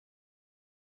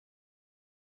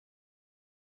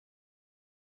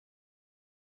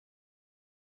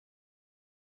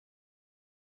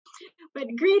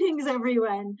But greetings,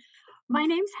 everyone. My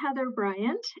name's Heather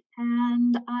Bryant,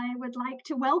 and I would like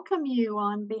to welcome you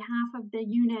on behalf of the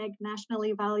UNEG National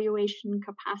Evaluation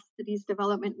Capacities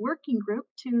Development Working Group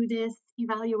to this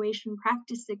evaluation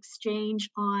practice exchange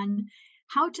on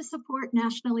how to support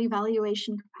national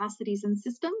evaluation capacities and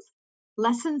systems,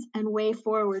 lessons, and way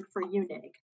forward for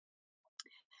UNEG.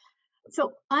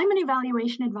 So I'm an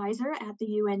evaluation advisor at the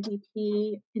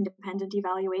UNDP Independent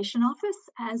Evaluation Office,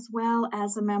 as well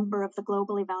as a member of the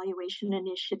Global Evaluation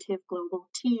Initiative Global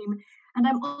Team. And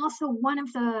I'm also one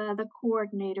of the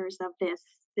coordinators of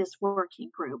this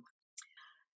working group.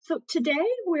 So today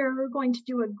we're going to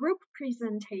do a group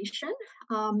presentation,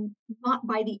 not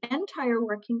by the entire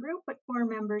working group, but for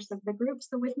members of the group.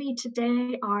 So with me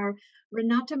today are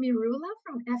Renata Mirula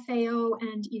from FAO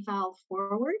and Eval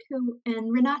Forward,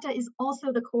 and Renata is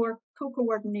also the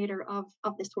co-coordinator of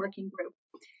this working group.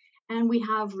 And we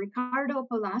have Ricardo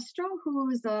Polastro,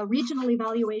 who's a regional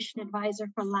evaluation advisor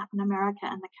for Latin America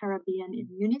and the Caribbean in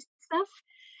UNICEF,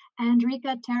 and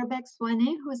Rika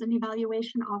Terbeck-Swane, who is an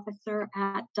evaluation officer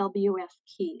at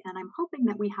WFP. And I'm hoping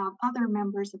that we have other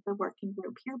members of the working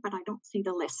group here, but I don't see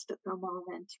the list at the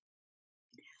moment.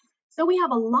 So we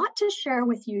have a lot to share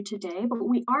with you today, but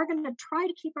we are going to try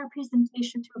to keep our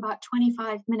presentation to about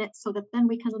 25 minutes so that then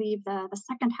we can leave the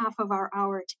second half of our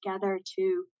hour together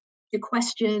to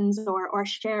questions or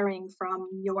sharing from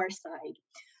your side.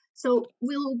 So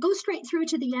we'll go straight through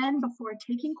to the end before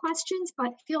taking questions,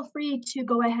 but feel free to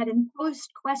go ahead and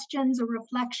post questions or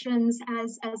reflections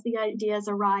as the ideas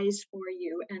arise for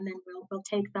you, and then we'll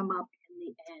take them up in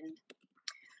the end.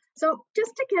 So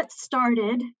just to get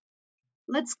started,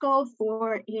 let's go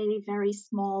for a very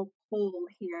small poll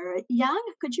here. Jan,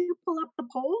 could you pull up the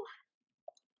poll?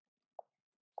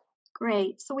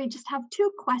 Great. So we just have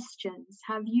two questions.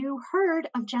 Have you heard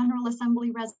of General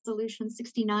Assembly Resolution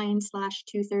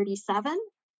 69/237?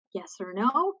 Yes or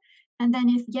no? And then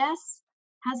if yes,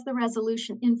 has the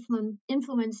resolution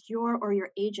influenced your or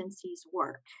your agency's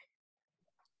work?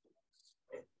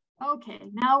 Okay,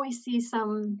 now we see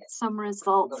some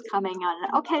results coming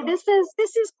on. Okay, this is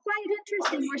quite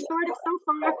interesting. We're sort of so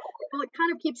far, well, it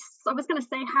kind of keeps, I was going to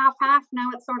say half-half,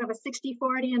 now it's sort of a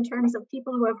 60-40 in terms of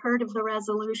people who have heard of the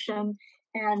resolution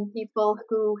and people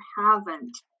who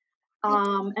haven't.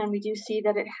 And we do see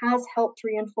that it has helped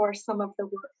reinforce some of the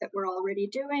work that we're already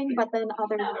doing, but then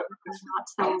others are not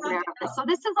so aware of this. So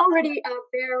this is already a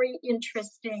very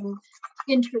interesting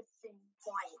point.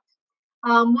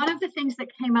 One of the things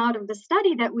that came out of the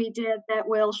study that we did that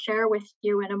we'll share with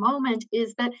you in a moment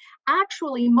is that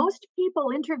actually most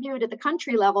people interviewed at the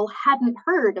country level hadn't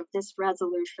heard of this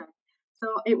resolution.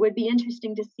 So it would be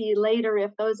interesting to see later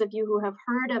if those of you who have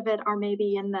heard of it are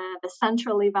maybe in the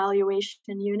central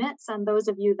evaluation units, and those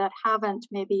of you that haven't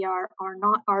maybe are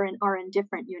in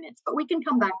different units. But we can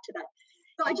come back to that.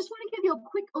 So I just want to give you a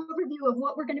quick overview of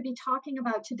what we're going to be talking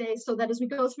about today so that as we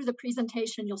go through the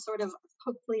presentation, you'll sort of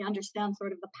hopefully understand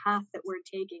sort of the path that we're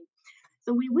taking.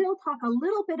 So we will talk a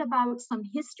little bit about some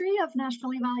history of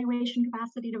national evaluation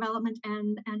capacity development,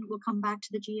 and we'll come back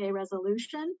to the GA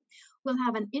resolution. We'll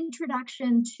have an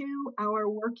introduction to our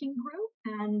working group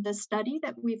and the study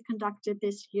that we've conducted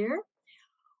this year.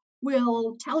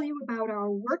 We'll tell you about our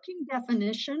working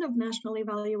definition of national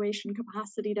evaluation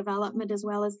capacity development, as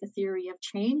well as the theory of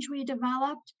change we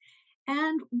developed.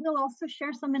 And we'll also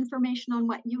share some information on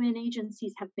what UN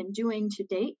agencies have been doing to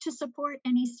date to support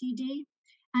NECD.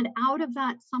 And out of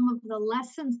that, some of the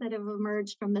lessons that have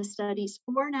emerged from the studies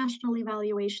for national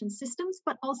evaluation systems,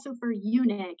 but also for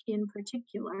UNEG in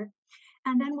particular.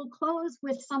 And then we'll close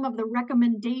with some of the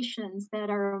recommendations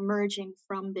that are emerging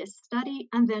from this study,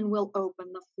 and then we'll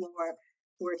open the floor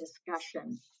for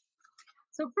discussion.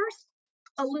 So first,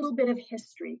 a little bit of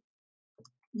history.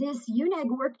 This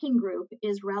UNEG working group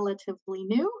is relatively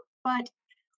new, but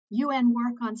UN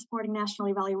work on supporting national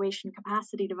evaluation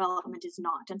capacity development is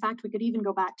not. In fact, we could even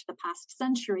go back to the past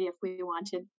century if we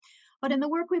wanted. But in the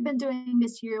work we've been doing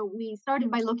this year, we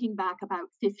started by looking back about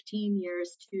 15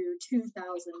 years to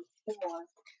 2004,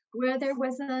 where there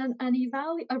was a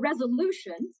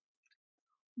resolution,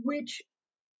 which,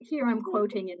 here I'm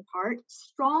quoting in part,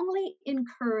 strongly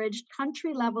encouraged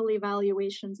country-level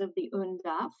evaluations of the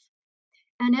UNDAF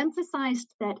and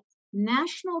emphasized that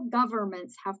national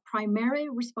governments have primary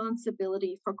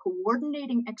responsibility for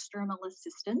coordinating external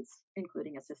assistance,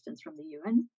 including assistance from the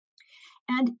UN,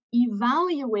 and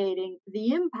evaluating the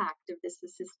impact of this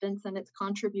assistance and its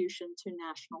contribution to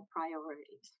national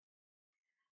priorities.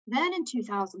 Then in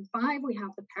 2005, we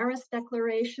have the Paris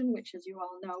Declaration, which, as you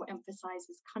all know,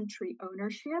 emphasizes country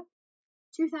ownership.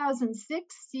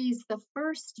 2006 sees the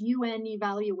first UN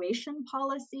evaluation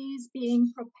policies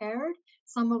being prepared,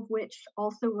 some of which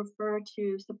also refer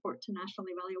to support to national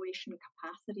evaluation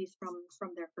capacities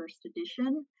from their first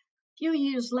edition. A few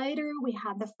years later, we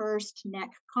had the first NEC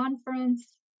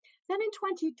conference. Then in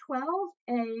 2012,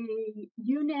 a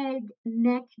UNEG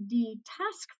NEC-D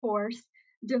task force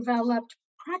developed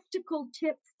practical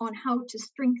tips on how to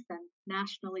strengthen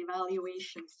national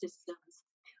evaluation systems,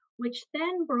 which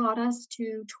then brought us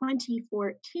to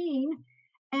 2014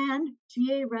 and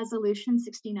GA Resolution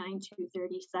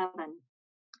 69237.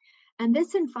 And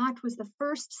this, in fact, was the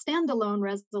first standalone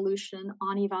resolution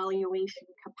on evaluation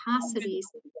capacities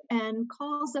and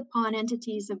calls upon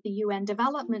entities of the UN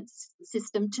development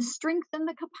system to strengthen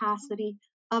the capacity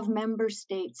of member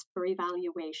states for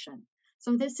evaluation.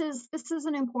 So this is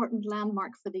an important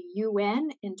landmark for the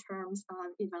UN in terms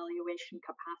of evaluation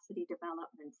capacity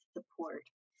development support.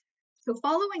 So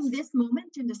following this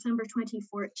moment in December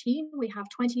 2014, we have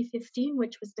 2015,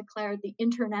 which was declared the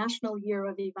International Year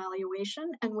of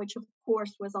Evaluation, and which of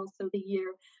course was also the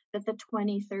year that the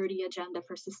 2030 Agenda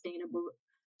for Sustainable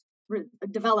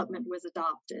Development was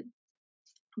adopted.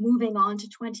 Moving on to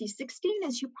 2016,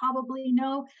 as you probably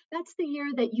know, that's the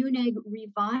year that UNEG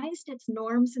revised its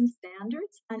norms and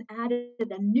standards and added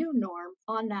a new norm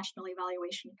on national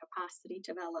evaluation capacity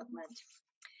development.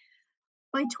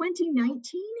 By 2019,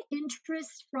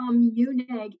 interest from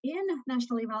UNEG in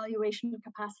national evaluation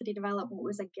capacity development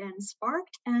was again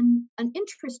sparked, and an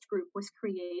interest group was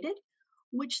created,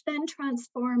 which then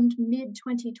transformed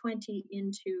mid-2020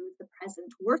 into the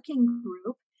present working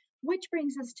group, which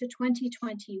brings us to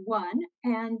 2021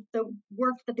 and the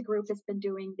work that the group has been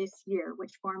doing this year,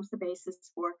 which forms the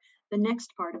basis for the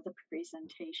next part of the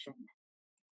presentation.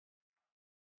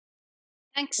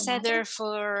 Thanks,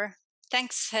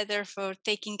 Heather, for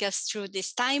taking us through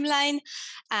this timeline.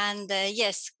 And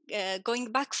yes,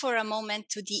 going back for a moment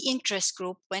to the interest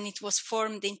group, when it was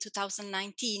formed in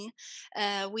 2019,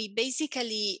 we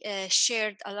basically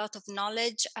shared a lot of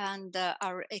knowledge and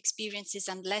our experiences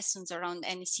and lessons around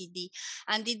NECD.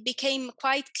 And it became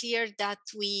quite clear that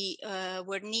we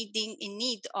were in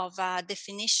need of a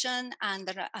definition and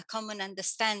a common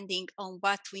understanding on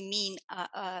what we mean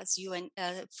as UN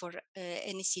for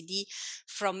NECD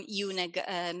from UNEG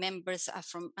members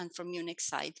from UNEG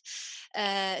side.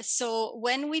 So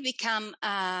when we became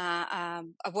a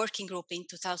working group in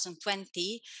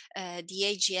 2020, the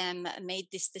AGM made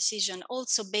this decision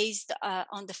also based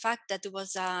on the fact that there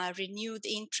was a renewed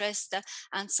interest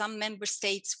and some member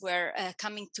states were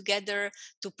coming together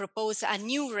to propose a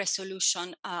new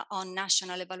resolution on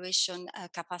national evaluation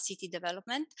capacity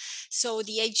development. So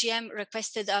the AGM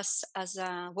requested us as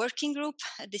a working group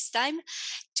this time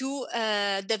to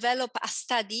develop a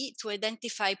study to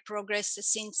identify progress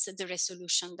since the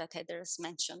resolution that Heather has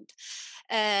mentioned.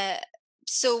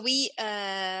 So we,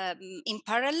 in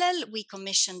parallel, we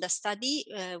commissioned a study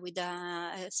with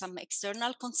some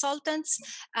external consultants,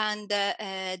 and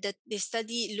the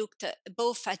study looked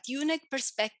both at UNEG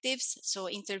perspectives, so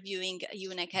interviewing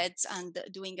UNEG heads and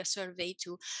doing a survey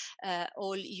to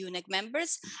all UNEG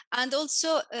members, and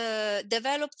also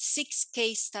developed 6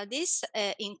 case studies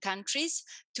in countries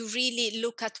to really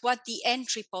look at what the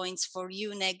entry points for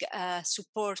UNEG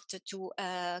support to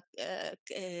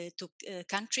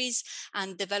countries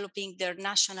and developing their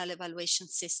national evaluation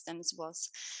systems was.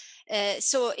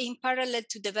 So in parallel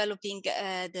to developing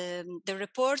the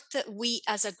report, we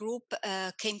as a group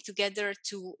came together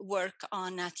to work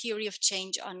on a theory of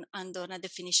change and on a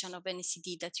definition of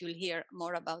NECD that you'll hear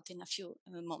more about in a few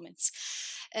moments.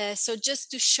 So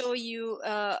just to show you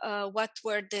what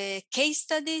were the case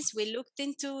studies we looked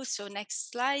into. So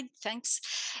next slide, thanks.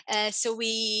 So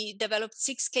we developed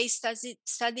 6 case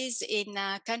studies in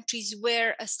countries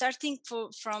where starting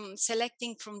from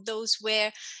selecting from those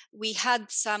where we had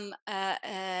some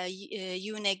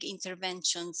UNEG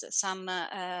interventions. Some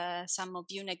of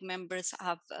UNEG members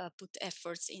have put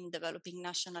efforts in developing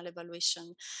national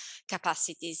evaluation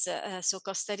capacities. So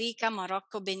Costa Rica,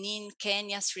 Morocco, Benin,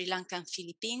 Kenya, Sri Lanka, and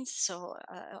Philippines, so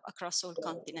across all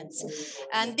continents.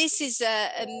 And this is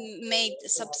made a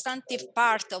substantive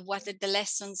part of what are the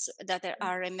lessons that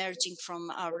are emerging from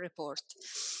our report.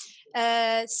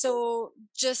 So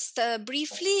just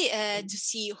briefly to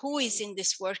see who is in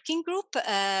this working group.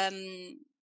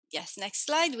 Yes, next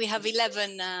slide. We have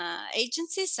 11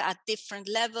 agencies at different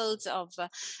levels of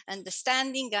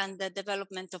understanding and the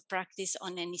development of practice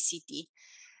on NECD.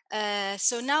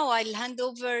 So now I'll hand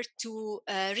over to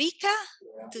Rika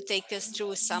to take us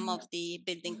through some of the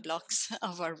building blocks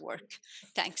of our work.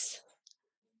 Thanks.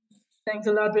 Thanks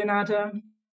a lot, Renata.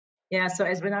 Yeah, so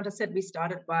as Renata said, we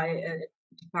started by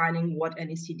defining what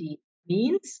NECD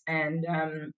means, and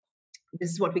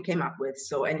this is what we came up with.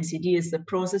 So NECD is the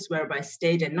process whereby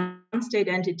state and non-state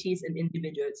entities and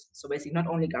individuals, so basically not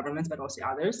only governments but also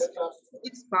others,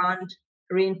 expand,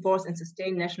 reinforce, and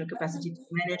sustain national capacity to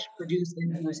manage, produce,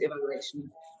 and use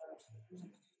evaluation.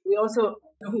 We also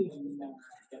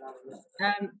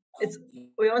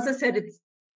we also said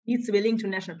it's willing to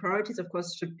national priorities. Of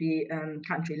course, should be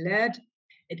country-led.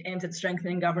 It aims at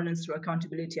strengthening governance through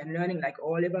accountability and learning, like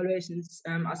all evaluations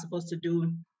are supposed to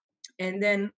do. And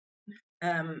then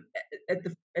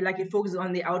it focuses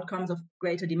on the outcomes of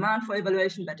greater demand for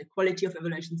evaluation, better quality of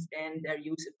evaluations, and their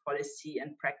use in policy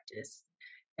and practice.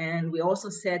 And we also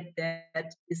said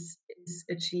that this is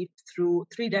achieved through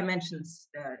 3 dimensions,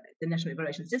 the national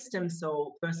evaluation system.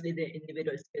 So firstly, the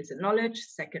individual skills and knowledge,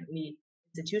 secondly,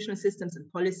 institutional systems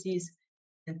and policies,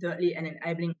 and thirdly, an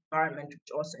enabling environment,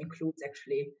 which also includes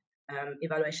actually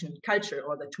evaluation culture,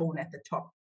 or the tone at the top.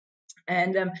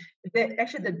 And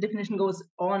actually the definition goes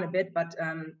on a bit, but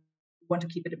we want to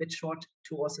keep it a bit short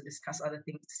to also discuss other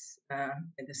things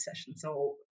in this session.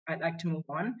 So I'd like to move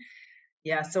on.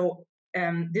 Yeah, so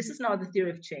this is now the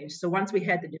theory of change. So once we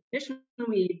had the definition,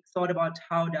 we thought about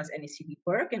how does NECD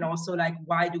work, and also like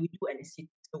why do we do NECD?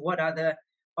 So what are the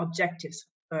objectives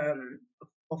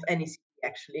of NECD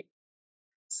actually?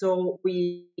 So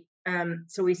we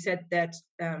said that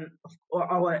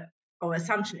our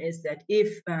assumption is that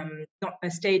if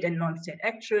state and non-state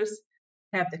actors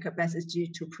have the capacity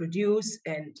to produce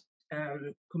and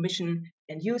commission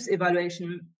and use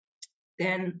evaluation,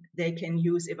 then they can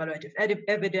use evaluative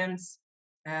evidence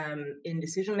in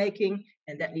decision making,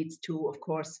 and that leads to, of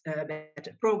course,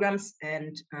 better programs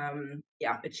and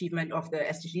achievement of the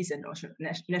SDGs and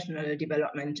national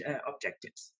development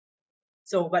objectives.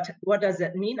 So, but what does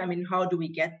that mean? I mean, how do we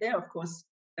get there? Of course,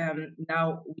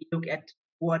 now we look at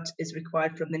what is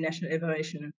required from the national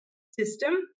evaluation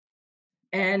system,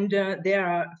 and there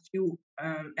are a few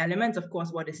elements. Of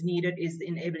course, what is needed is the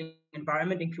enabling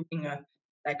environment, including an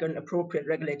appropriate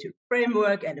regulatory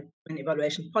framework and an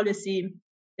evaluation policy.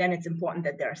 Then it's important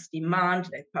that there's demand,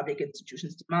 like public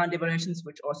institutions demand evaluations,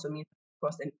 which also means, of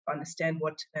course, then understand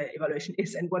what evaluation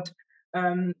is and what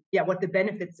the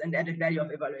benefits and added value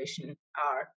of evaluation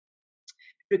are.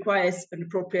 It requires an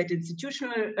appropriate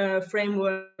institutional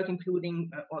framework, including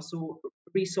also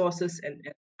resources and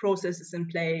processes in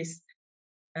place.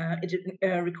 It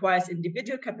requires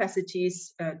individual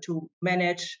capacities to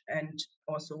manage and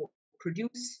also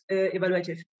produce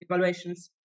evaluations.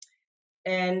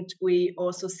 And we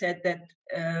also said that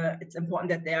it's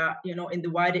important that they are, in the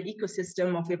wider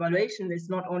ecosystem of evaluation, there's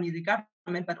not only the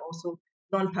government, but also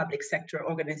non-public sector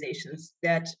organizations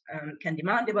that can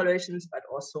demand evaluations, but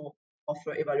also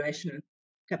offer evaluation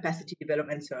capacity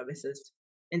development services.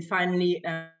 And finally,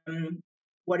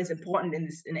 what is important in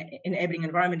this enabling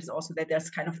environment is also that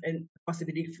there's kind of a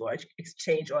possibility for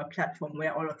exchange, or a platform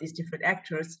where all of these different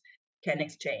actors can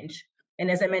exchange. And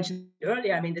as I mentioned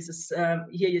earlier, I mean, this is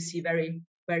here you see very,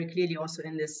 very clearly also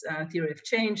in this theory of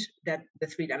change that the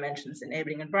 3 dimensions: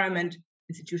 enabling environment,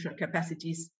 institutional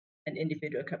capacities, and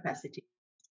individual capacity.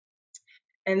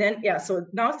 And then, so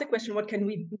now is the question, what can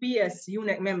we as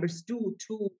UNEC members do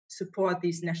to support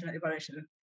these national evaluation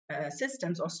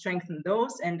systems or strengthen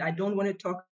those? And I don't want to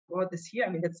talk about this here. I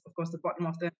mean, that's, of course, the bottom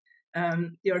of the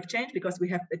theory of change, because we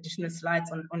have additional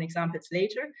slides on examples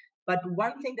later. But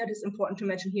one thing that is important to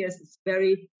mention here is this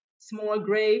very small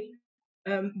gray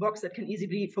box that can easily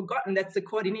be forgotten. That's the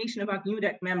coordination among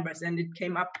UNEC members, and it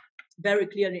came up very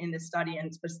clearly in the study,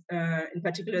 and in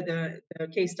particular the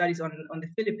case studies on the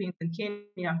Philippines and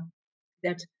Kenya,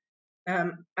 that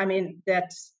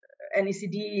that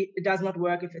NECD does not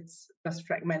work if it's just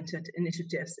fragmented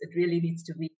initiatives. It really needs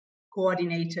to be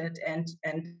coordinated and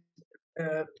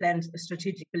planned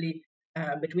strategically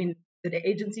between the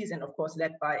agencies, and of course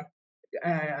led by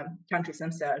countries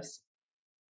themselves.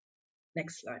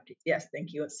 Next slide, please. Yes,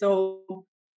 thank you. So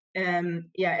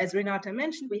as Renata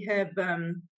mentioned, we have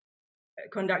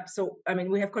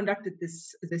conducted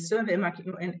this survey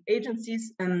among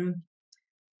agencies,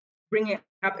 bringing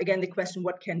up again the question,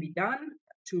 what can be done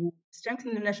to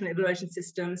strengthen the national evaluation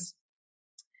systems?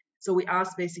 So we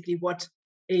asked basically what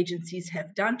agencies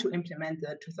have done to implement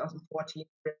the 2014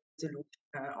 resolution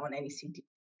on NECD.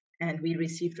 And we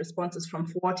received responses from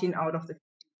 14 out of the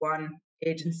 51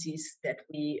 agencies that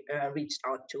we reached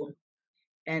out to.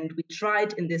 And we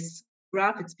tried in this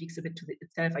graph, it speaks a bit to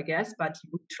itself, I guess, but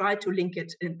we tried to link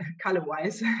it in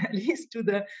color-wise, at least to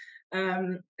the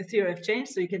theory of change.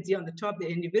 So you can see on the top, the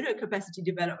individual capacity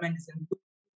development is in blue.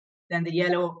 Then the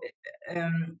yellow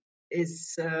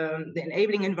is the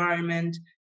enabling environment.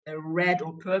 The red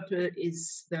or purple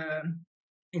is the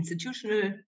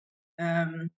institutional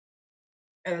um,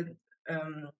 uh,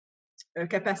 um,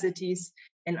 capacities.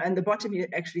 And on the bottom, you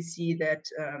actually see that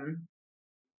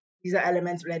these are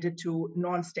elements related to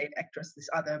non-state actors, this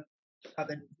other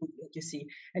group that you see.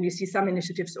 And you see some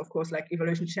initiatives, of course, like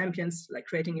evaluation champions, like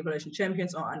creating evaluation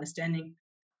champions or understanding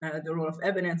the role of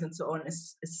evidence and so on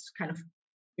is kind of,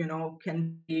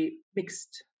 can be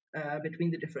mixed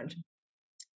between the different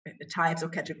types or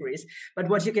categories. But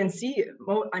what you can see,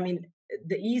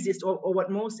 the easiest or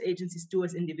what most agencies do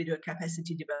is individual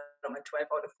capacity development. 12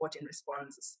 out of 14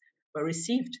 responses were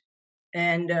received.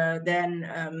 And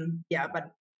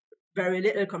but very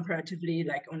little comparatively,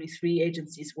 like only 3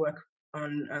 agencies work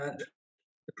on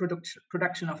the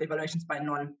production of evaluations by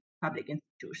non-public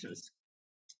institutions.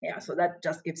 Yeah, so that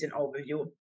just gives you an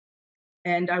overview.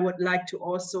 And I would like to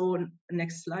also,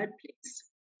 next slide, please,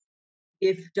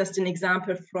 give just an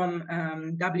example from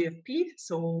WFP.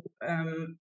 So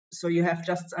you have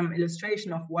just some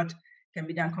illustration of what can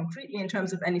be done concretely in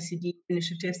terms of NECD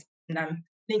initiatives. And I'm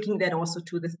linking that also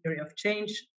to the theory of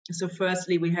change. So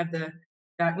firstly, we have the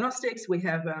diagnostics. We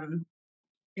have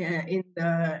in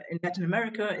Latin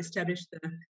America established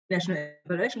the National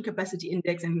Evaluation Capacity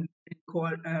Index in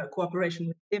cooperation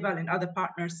with EVAL and other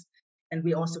partners. And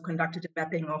we also conducted a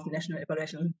mapping of national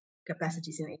evaluation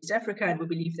capacities in East Africa. And we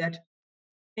believe that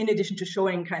in addition to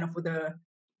showing kind of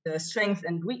the strengths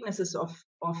and weaknesses of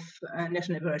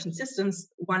national evaluation systems,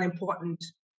 one important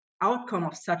outcome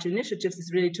of such initiatives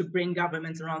is really to bring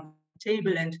governments around the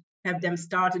table and have them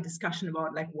start a discussion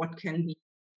about like what can be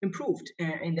improved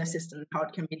in their system, how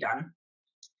it can be done.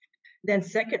 Then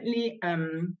secondly,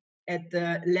 at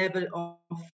the level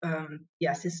of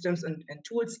systems and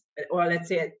tools, or let's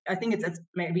say, I think it's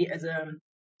maybe as a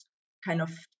kind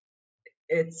of,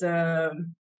 it's a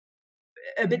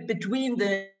bit between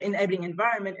the enabling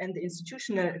environment and the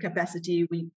institutional capacity.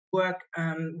 We work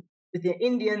with the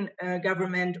Indian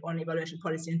government on evaluation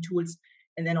policy and tools,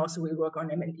 and then also we work on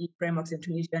M&E frameworks in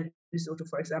Tunisia and Lesotho,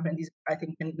 for example. And these, I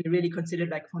think, can be really considered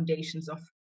like foundations of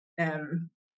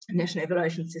national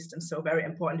evaluation systems, so very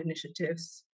important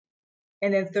initiatives.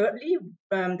 And then thirdly,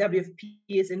 WFP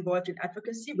is involved in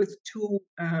advocacy with two,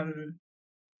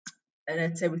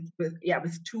 let's say, with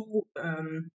two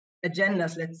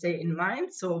agendas, let's say, in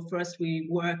mind. So first we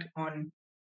work on,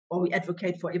 or we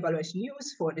advocate for evaluation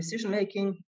use for decision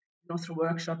making, through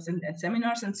workshops and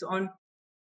seminars and so on.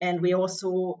 And we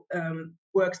also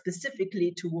work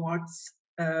specifically towards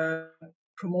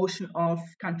promotion of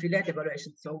country-led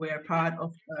evaluation. So we are part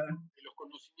of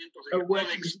a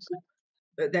working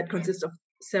group that consists of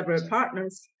several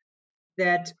partners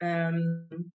that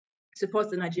supports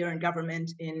the Nigerian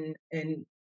government in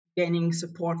gaining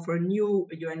support for a new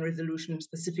UN resolution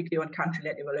specifically on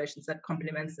country-led evaluations that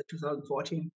complements the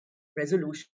 2014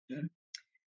 resolution.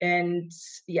 And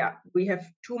yeah, we have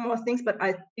 2 more things, but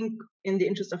I think in the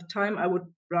interest of time, I would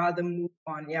rather move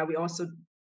on. Yeah, we also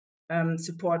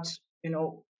support,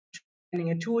 training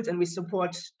and tools, and we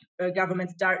support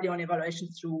governments directly on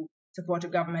evaluations through support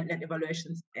of government-led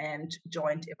evaluations and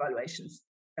joint evaluations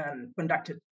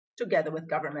conducted together with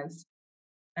governments.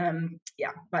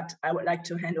 But I would like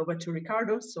to hand over to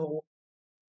Ricardo so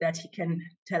that he can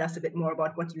tell us a bit more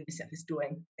about what UNICEF is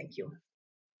doing. Thank you.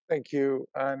 Thank you,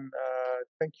 and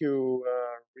thank you,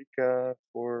 Rika,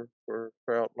 for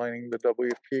outlining the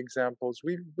WFP examples.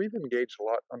 We've engaged a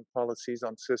lot on policies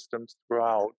on systems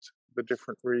throughout the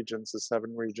different regions, the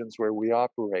 7 regions where we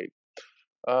operate,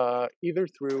 either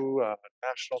through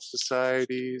national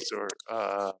societies or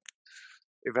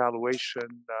evaluation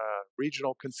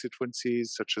regional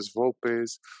constituencies such as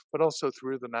VOPEs, but also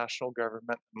through the national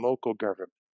government and local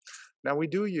government. Now, we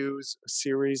do use a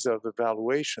series of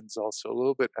evaluations also a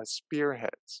little bit as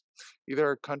spearheads, either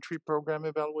a country program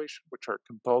evaluation, which are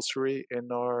compulsory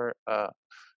in our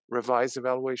revised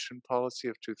evaluation policy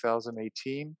of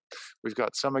 2018. We've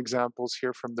got some examples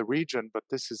here from the region, but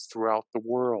this is throughout the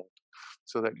world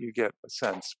so that you get a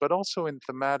sense, but also in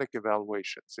thematic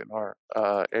evaluations in our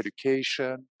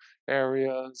education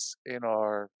areas, in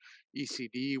our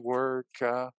ECD work,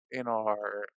 in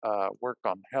our work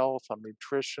on health, on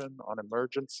nutrition, on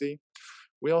emergency.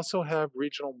 We also have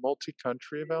regional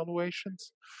multi-country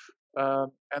evaluations.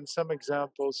 And some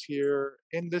examples here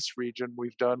in this region,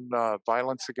 we've done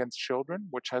violence against children,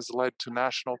 which has led to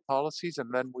national policies,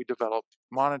 and then we developed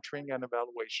monitoring and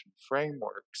evaluation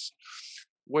frameworks,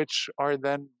 which are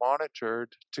then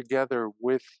monitored together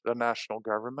with the national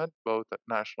government, both at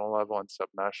national level and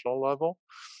subnational level.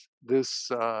 This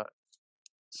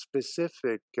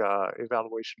specific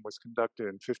evaluation was conducted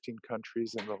in 15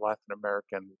 countries in the Latin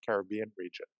America and Caribbean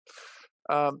region.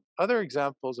 Other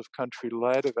examples of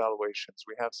country-led evaluations,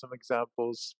 we have some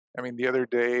examples. I mean, the other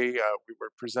day we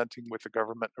were presenting with the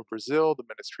government of Brazil, the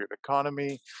Ministry of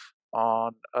Economy,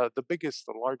 on the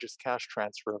largest cash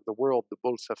transfer of the world, the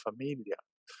Bolsa Familia,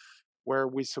 where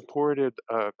we supported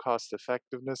a cost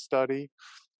effectiveness study.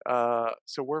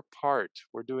 So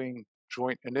we're doing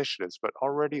joint initiatives, but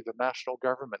already the national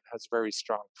government has very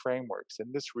strong frameworks.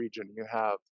 In this region, you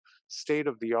have state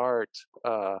of the art,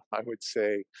 I would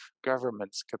say,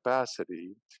 government's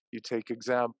capacity. You take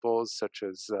examples such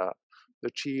as the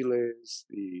Chiles,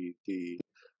 the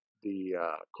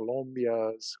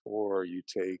Colombias, or you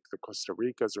take the Costa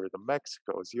Ricas or the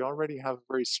Mexicos. You already have a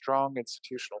very strong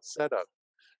institutional setup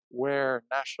where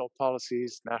national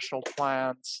policies, national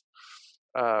plans,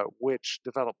 which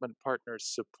development partners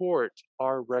support,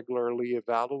 are regularly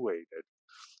evaluated.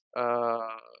 Uh,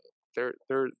 there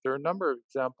are a number of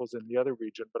examples in the other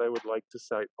region, but I would like to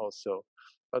cite also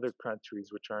other countries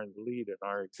which are in the lead in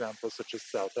our examples, such as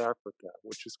South Africa,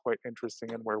 which is quite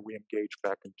interesting and where we engaged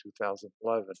back in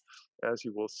 2011, as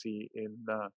you will see in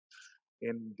the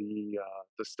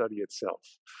study itself.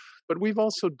 But we've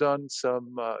also done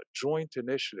some joint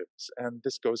initiatives, and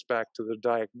this goes back to the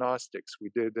diagnostics we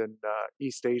did in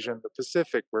East Asia and the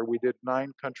Pacific, where we did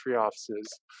 9 country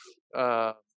offices,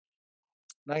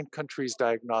 9 countries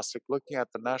diagnostic, looking at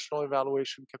the national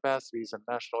evaluation capacities and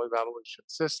national evaluation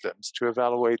systems to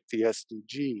evaluate the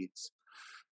SDGs.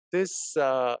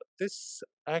 This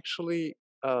actually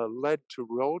led to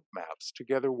roadmaps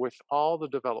together with all the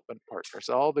development partners,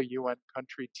 all the UN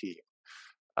country team,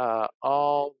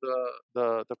 all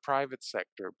the private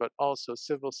sector, but also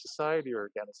civil society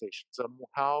organizations on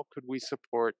how could we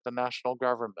support the national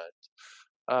government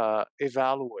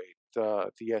evaluate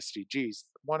the SDGs.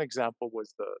 One example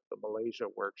was the Malaysia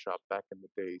workshop back in the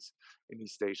days in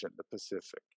East Asia and the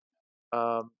Pacific.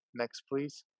 Next,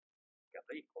 please.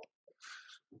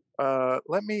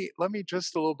 Let me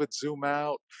just a little bit zoom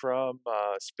out from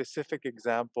specific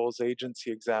examples,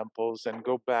 agency examples, and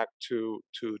go back to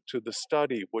the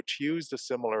study, which used a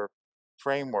similar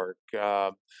framework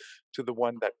to the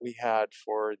one that we had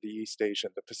for the East Asia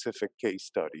and the Pacific case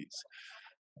studies.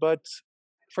 But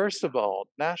first of all,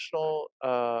 national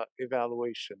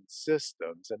evaluation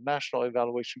systems and national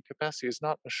evaluation capacity is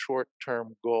not a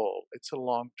short-term goal. It's a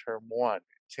long-term one.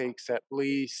 It takes at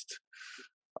least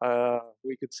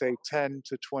we could say 10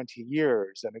 to 20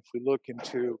 years. And if we look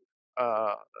into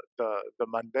the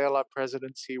Mandela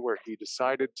presidency, where he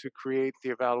decided to create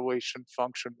the evaluation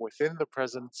function within the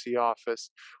presidency office,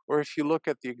 or if you look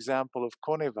at the example of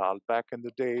Coneval back in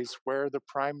the days where the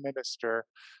prime minister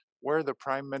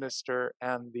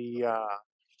and the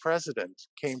president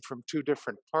came from 2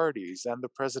 different parties, and the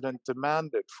president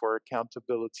demanded for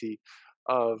accountability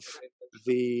of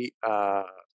the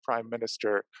prime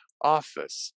minister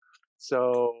office,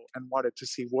 and wanted to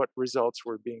see what results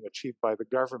were being achieved by the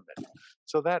government.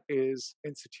 So that is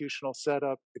institutional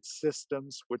setup, it's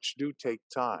systems which do take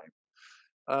time.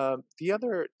 The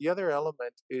other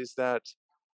element is that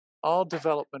all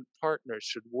development partners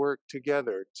should work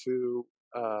together to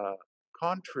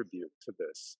contribute to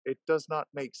this. It does not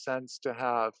make sense to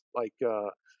have like a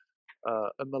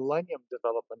Millennium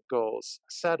Development Goals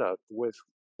set up with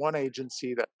one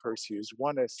agency that pursues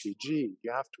one SDG.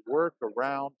 You have to work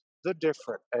around the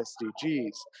different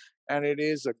SDGs, and it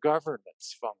is a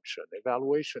governance function.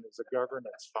 Evaluation is a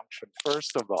governance function,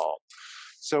 first of all.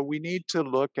 So we need to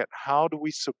look at how do we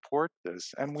support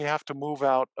this, and we have to move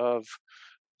out of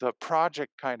the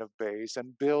project kind of base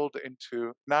and build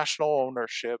into national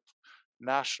ownership,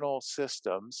 national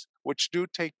systems, which do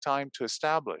take time to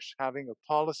establish. Having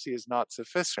a policy is not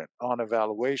sufficient on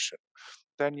evaluation.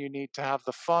 Then you need to have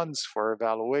the funds for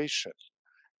evaluation.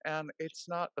 And it's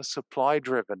not a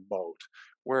supply-driven mode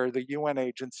where the UN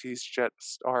agencies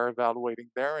just are evaluating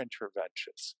their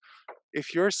interventions.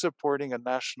 If you're supporting a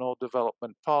national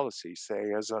development policy,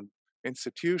 say as an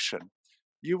institution,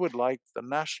 you would like the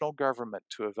national government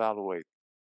to evaluate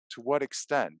to what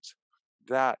extent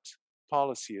that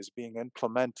policy is being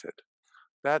implemented.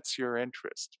 That's your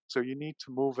interest. So you need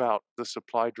to move out the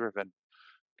supply-driven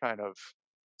kind of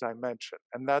dimension.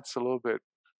 And that's a little bit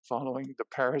following the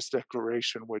Paris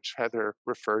Declaration, which Heather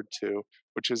referred to,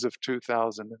 which is of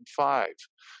 2005.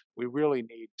 We really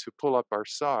need to pull up our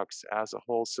socks as a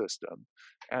whole system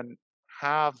and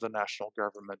have the national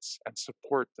governments and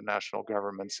support the national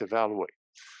governments evaluate.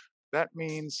 That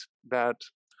means that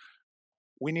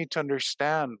we need to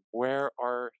understand where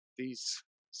are these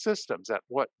systems, at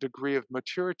what degree of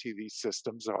maturity these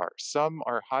systems are. Some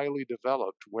are highly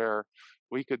developed where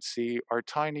we could see our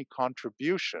tiny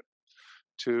contribution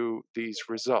to these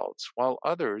results, while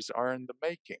others are in the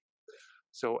making.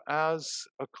 So as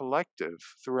a collective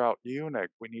throughout UNEG,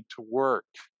 we need to work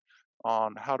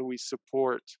on how do we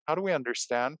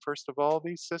understand, first of all,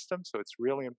 these systems. So it's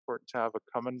really important to have a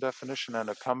common definition and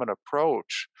a common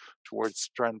approach towards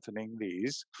strengthening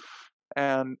these.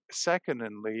 And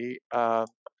secondly, how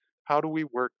do we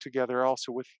work together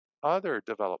also with other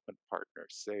development partners,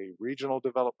 say regional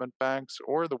development banks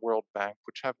or the World Bank,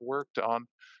 which have worked on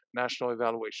national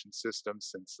evaluation systems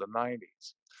since the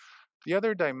 90s. The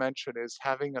other dimension is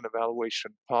having an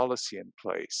evaluation policy in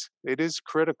place. It is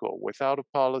critical. Without a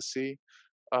policy,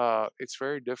 it's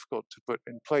very difficult to put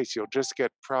in place. You'll just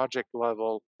get project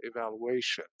level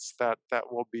evaluations. That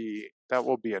will be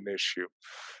an issue.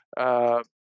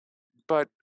 But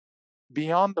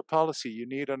beyond the policy, you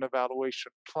need an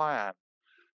evaluation plan.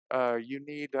 You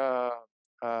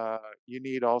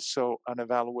need also an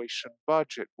evaluation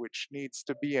budget, which needs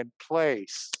to be in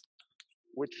place.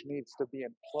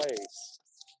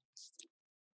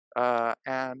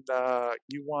 And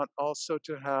you want also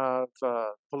to have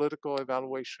political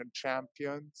evaluation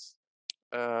champions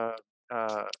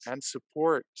and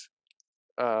support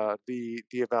the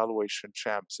evaluation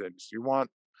champions. You want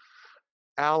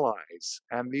allies,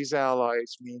 and these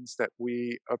allies means that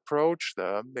we approach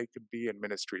them. They could be in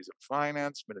ministries of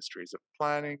finance, ministries of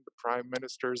planning, the prime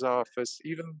minister's office,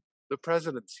 even the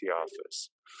presidency office.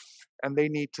 And they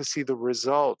need to see the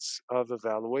results of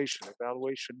evaluation.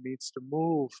 Evaluation needs to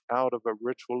move out of a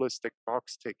ritualistic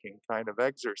box-ticking kind of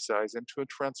exercise into a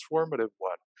transformative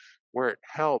one, where it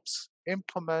helps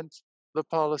implement the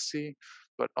policy,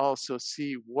 but also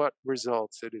see what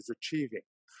results it is achieving.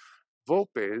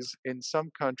 VOPEs in some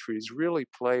countries really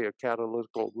play a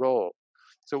catalytical role.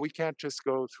 So we can't just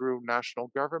go through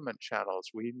national government channels.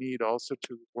 We need also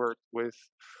to work with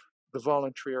the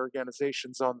voluntary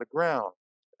organizations on the ground.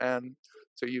 And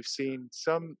so you've seen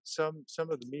some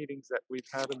of the meetings that we've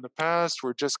had in the past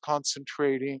were just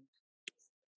concentrating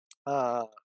the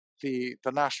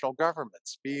national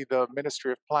governments, be the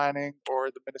Ministry of Planning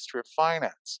or the Ministry of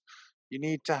Finance. You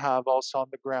need to have also on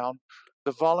the ground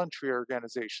the voluntary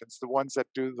organizations, the ones that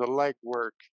do the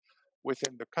legwork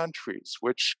within the countries,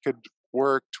 which could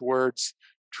work towards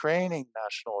training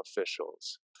national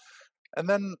officials. And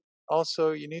then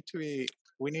also we need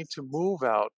to move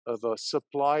out of a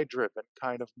supply-driven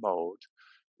kind of mode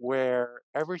where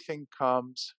everything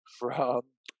comes from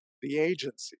the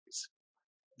agencies.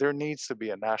 There needs to be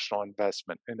a national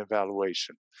investment in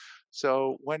evaluation.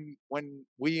 So when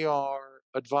we are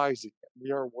advising, we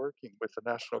are working with the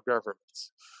national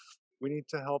governments, we need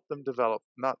to help them develop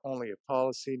not only a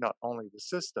policy, not only the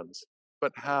systems,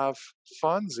 but have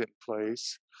funds in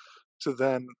place to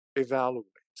then evaluate.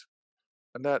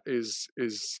 And that is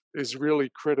really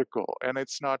critical. And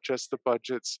it's not just the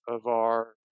budgets of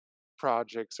our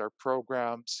projects, our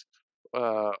programs,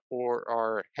 or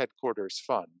our headquarters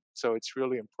fund. So it's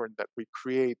really important that we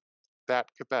create that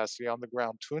capacity on the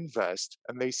ground to invest,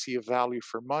 and they see a value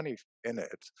for money in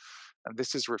it. And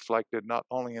this is reflected not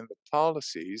only in the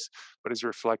policies, but is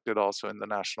reflected also in the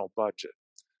national budget.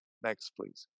 Next,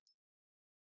 please.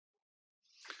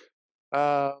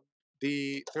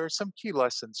 There are some key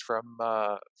lessons from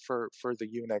for the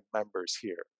UNEG members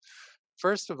here.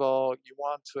 First of all, you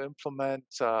want to implement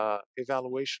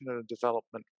evaluation in a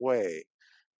development way.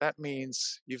 That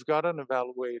means you've got an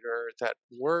evaluator that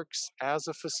works as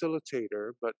a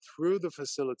facilitator, but through the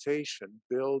facilitation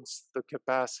builds the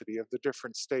capacity of the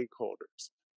different stakeholders,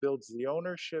 builds the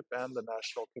ownership and the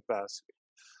national capacity.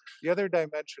 The other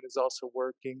dimension is also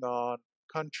working on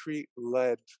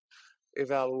country-led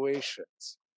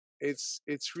evaluations. It's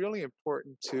really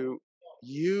important to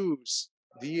use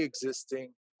the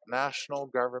existing national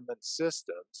government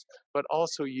systems, but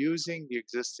also using the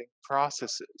existing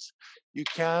processes. You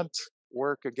can't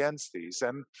work against these.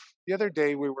 And the other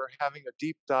day we were having a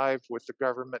deep dive with the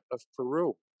government of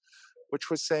Peru,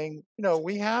 which was saying,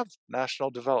 we have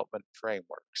national development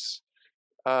frameworks.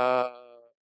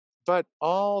 But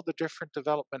all the different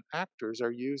development actors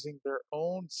are using their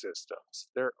own systems,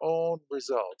 their own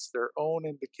results, their own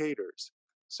indicators.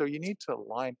 So you need to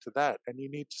align to that, and you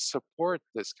need to support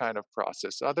this kind of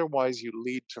process. Otherwise, you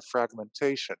lead to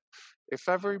fragmentation. If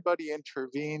everybody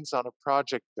intervenes on a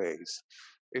project base,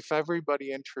 if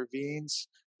everybody intervenes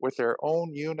with their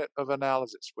own unit of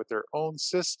analysis, with their own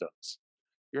systems,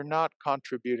 you're not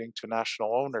contributing to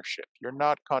national ownership. You're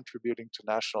not contributing to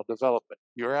national development.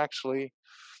 You're actually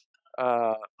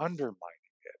undermining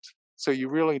it. So you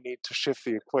really need to shift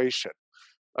the equation.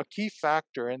 A key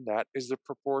factor in that is the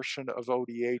proportion of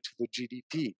ODA to the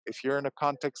GDP. If you're in a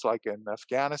context like in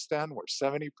Afghanistan, where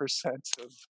 70%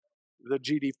 of the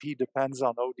GDP depends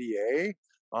on ODA,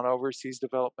 on overseas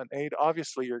development aid,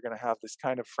 obviously you're going to have this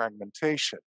kind of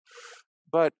fragmentation.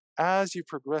 But as you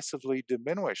progressively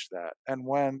diminish that, and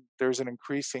when there's an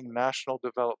increasing national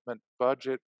development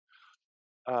budget,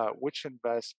 which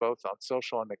invests both on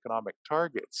social and economic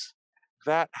targets,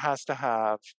 that has to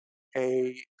have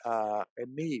a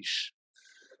niche,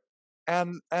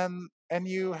 and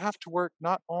you have to work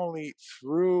not only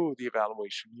through the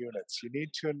evaluation units. You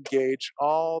need to engage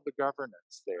all the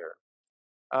governance there.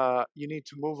 You need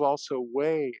to move also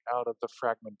way out of the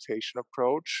fragmentation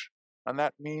approach, and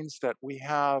that means that we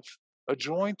have a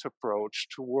joint approach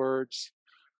towards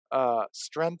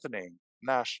strengthening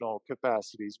national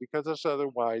capacities, because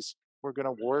otherwise we're going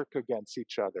to work against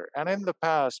each other. And in the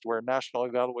past, where national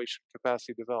evaluation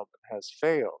capacity development has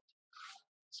failed,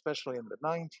 especially in the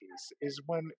 90s, is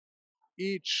when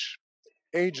each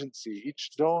agency, each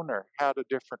donor had a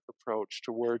different approach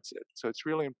towards it. So it's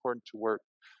really important to work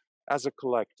as a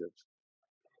collective.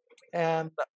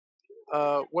 And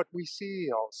what we see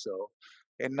also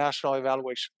in national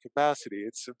evaluation capacity,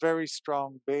 it's a very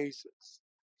strong basis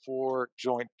for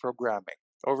joint programming.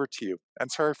 Over to you.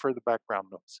 And sorry for the background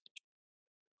noise.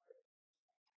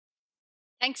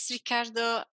 Thanks,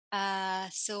 Ricardo.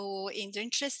 So in the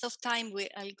interest of time,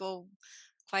 I'll go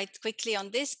quite quickly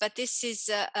on this, but this is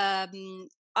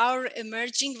our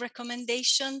emerging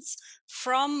recommendations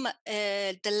from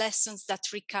the lessons that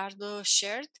Ricardo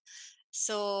shared.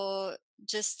 So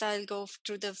just I'll go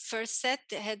through the first set.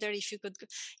 Heather, if you could.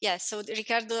 Yeah, so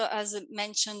Ricardo has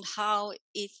mentioned how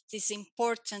it is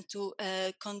important to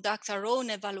conduct our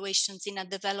own evaluations in a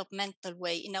developmental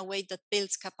way, in a way that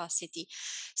builds capacity.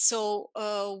 So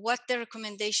what the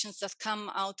recommendations that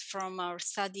come out from our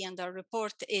study and our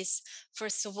report is,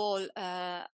 first of all,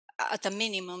 at a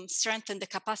minimum, strengthen the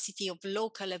capacity of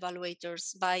local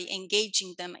evaluators by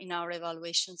engaging them in our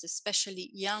evaluations, especially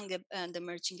young and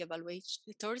emerging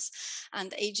evaluators.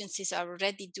 And agencies are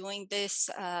already doing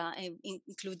this,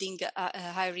 including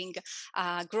hiring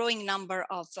a growing number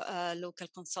of local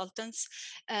consultants.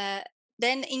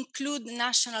 Then include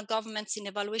national governments in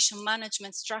evaluation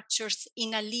management structures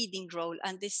in a leading role.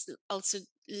 And this also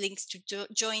links to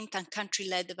joint and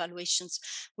country-led evaluations.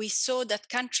 We saw that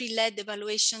country-led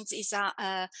evaluations is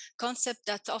a concept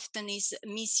that often is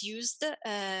misused.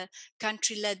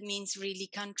 Country-led means really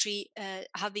country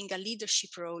having a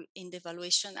leadership role in the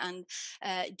evaluation, and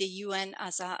the UN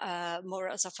as more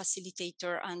as a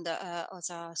facilitator and as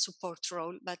a support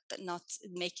role, but not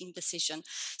making decision.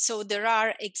 So there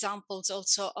are examples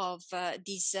also of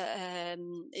these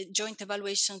joint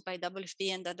evaluations by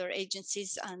WFP and other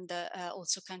agencies, and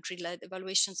also country-led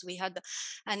evaluations. We had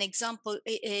an example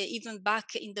even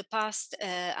back in the past.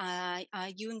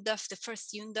 UNDAF, the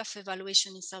first UNDAF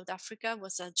evaluation in South Africa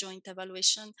was a joint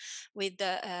evaluation with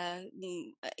the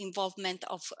involvement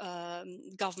of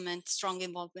government, strong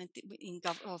involvement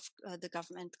of the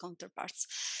government counterparts.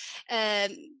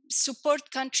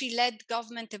 Support country-led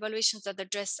government evaluations that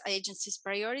address agencies'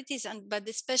 priorities, but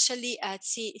especially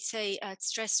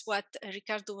stress what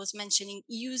Ricardo was mentioning,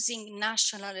 using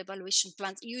national evaluation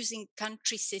plans, using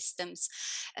country systems.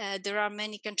 There are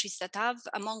many countries that have.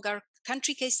 Among our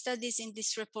country case studies in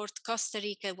this report, Costa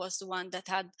Rica was the one that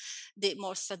had the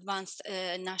most advanced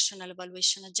national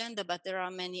evaluation agenda, but there are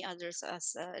many others,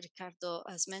 as Ricardo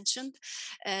has mentioned.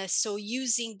 So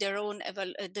using their own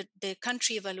the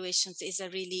country evaluations is a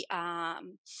really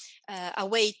a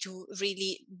way to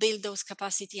really build those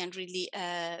capacity and really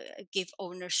give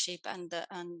ownership and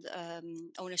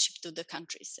ownership to the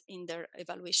countries in their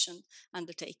evaluation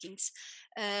undertakings.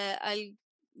 I'll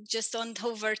just on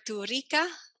over to Rika.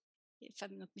 If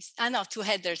I'm not mistaken, no, to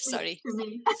Heather, sorry.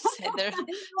 Heather.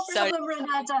 No problem,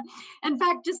 Renata. In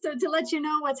fact, just to let you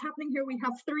know what's happening here, we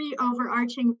have 3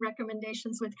 overarching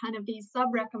recommendations with kind of these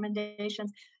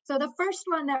sub-recommendations. So the first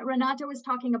one that Renata was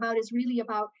talking about is really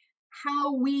about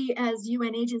how we as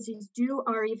UN agencies do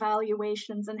our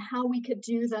evaluations and how we could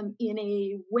do them in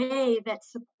a way that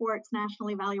supports national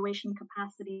evaluation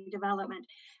capacity development.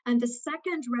 And the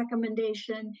second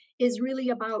recommendation is really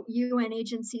about UN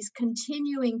agencies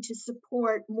continuing to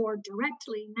support more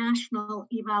directly national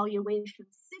evaluation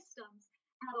systems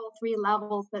at all 3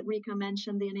 levels that Rika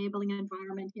mentioned, the enabling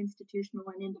environment, institutional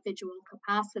and individual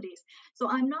capacities. So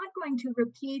I'm not going to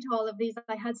repeat all of these.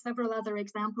 I had several other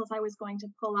examples I was going to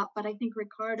pull up, but I think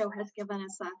Ricardo has given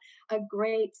us a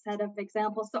great set of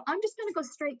examples. So I'm just going to go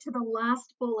straight to the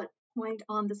last bullet point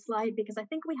on the slide, because I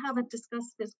think we haven't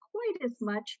discussed this quite as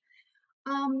much.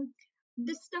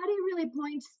 The study really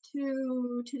points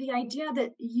to the idea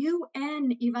that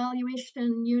UN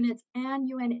evaluation units and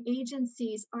UN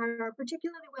agencies are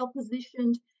particularly well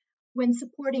positioned when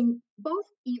supporting both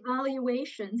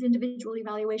evaluations, individual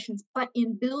evaluations, but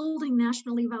in building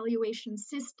national evaluation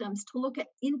systems to look at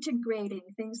integrating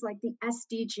things like the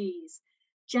SDGs,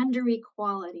 gender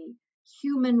equality,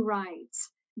 human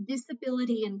rights,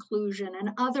 disability inclusion,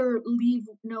 and other leave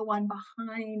no one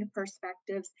behind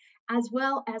perspectives, as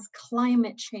well as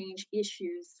climate change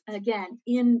issues, again,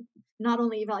 in not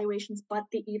only evaluations, but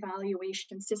the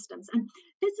evaluation systems. And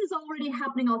this is already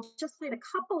happening. I'll just cite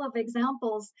a couple of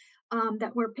examples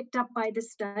that were picked up by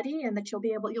this study, and that you'll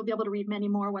be able to read many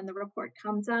more when the report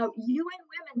comes out. UN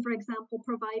Women, for example,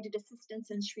 provided assistance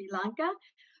in Sri Lanka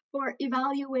for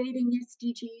evaluating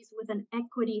SDGs with an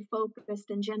equity-focused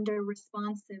and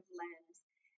gender-responsive lens.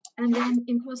 And then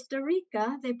in Costa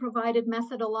Rica, they provided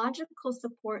methodological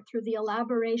support through the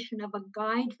elaboration of a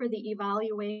guide for the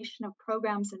evaluation of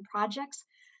programs and projects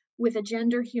with a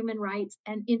gender, human rights,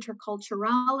 and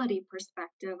interculturality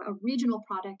perspective, a regional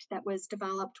product that was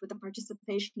developed with the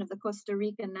participation of the Costa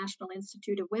Rican National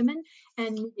Institute of Women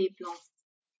and UNEC.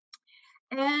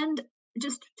 And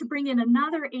just to bring in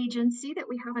another agency that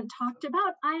we haven't talked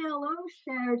about, ILO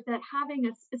shared that having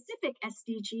a specific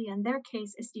SDG, in their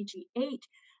case SDG 8,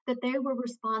 that they were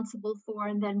responsible for,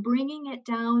 and then bringing it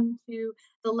down to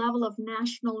the level of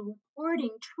national reporting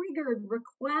triggered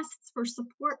requests for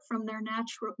support from their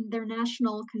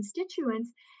national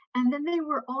constituents. And then they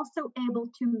were also able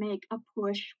to make a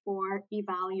push for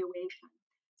evaluation.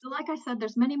 So like I said,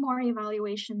 there's many more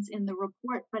evaluations in the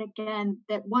report, but again,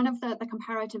 that one of the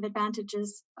comparative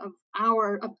advantages of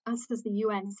us as the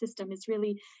UN system is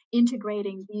really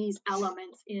integrating these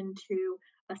elements into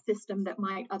a system that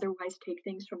might otherwise take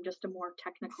things from just a more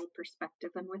technical perspective.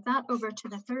 And with that, over to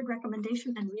the third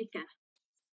recommendation, Enrique.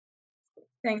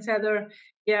 Thanks, Heather.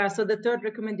 Yeah, so the third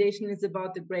recommendation is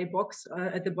about the gray box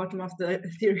at the bottom of the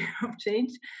theory of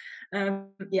change.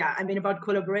 Yeah, I mean, about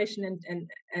collaboration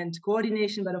and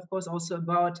coordination, but of course also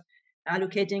about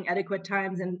allocating adequate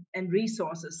times and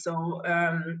resources. So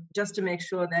just to make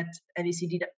sure that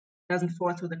NECD doesn't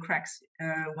fall through the cracks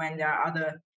when there are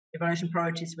other evaluation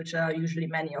priorities, which are usually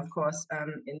many, of course,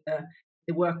 in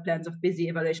the work plans of busy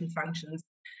evaluation functions.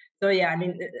 So yeah, I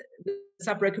mean, the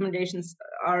sub-recommendations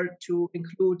are to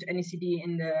include NECD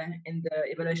in the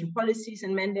evaluation policies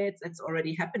and mandates. That's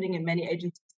already happening in many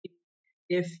agencies.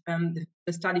 If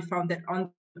the study found that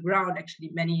on the ground,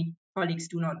 actually, many colleagues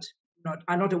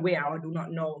are not aware or do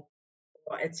not know,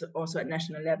 or it's also at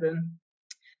national level.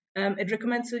 It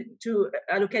recommends to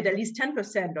allocate at least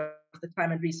 10% of the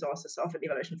time and resources of an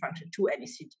evaluation function to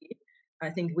NECD. I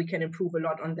think we can improve a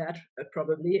lot on that,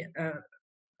 probably.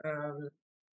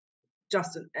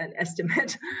 Just an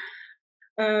estimate.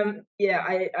 Yeah,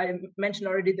 I mentioned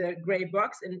already the gray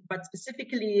box, but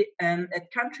specifically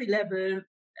at country level,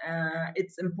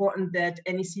 it's important that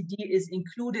NECD is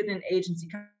included in agency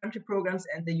country programs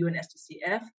and the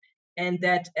UNSTCF, and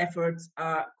that efforts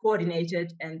are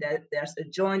coordinated and that there's a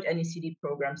joint NECD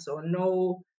program. So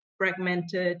no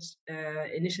fragmented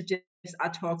initiatives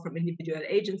ad hoc from individual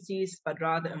agencies, but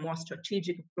rather a more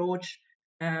strategic approach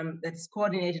that's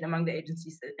coordinated among the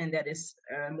agencies, and that is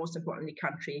most importantly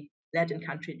country-led and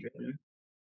country-driven.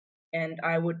 And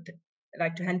I would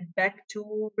like to hand back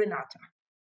to Renata.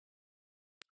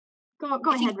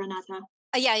 Go ahead, Renata.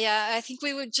 Yeah, I think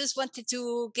we would just wanted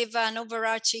to give an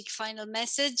overarching final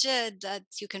message that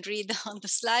you can read on the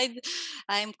slide.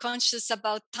 I'm conscious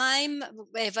about time.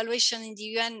 Evaluation in the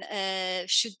UN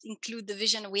should include the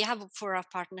vision we have for our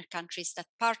partner countries, that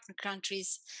partner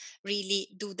countries really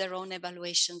do their own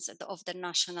evaluations of their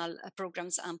national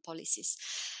programs and policies.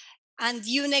 And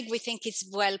UNEG, we think, is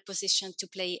well positioned to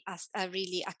play a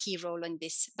really key role in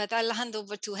this. But I'll hand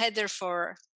over to Heather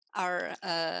for our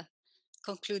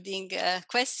concluding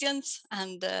questions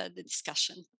and the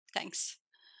discussion. Thanks.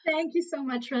 Thank you so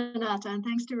much, Renata, and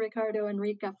thanks to Ricardo and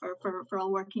Rika for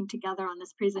all working together on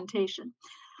this presentation.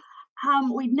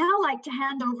 We'd now like to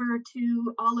hand over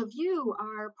to all of you,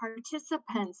 our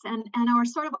participants, and our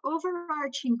sort of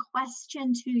overarching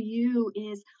question to you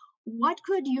is, what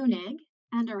could UNEG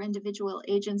and our individual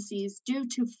agencies do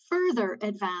to further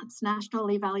advance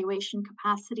national evaluation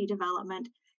capacity development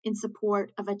in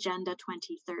support of Agenda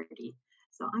 2030?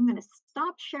 So I'm going to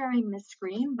stop sharing the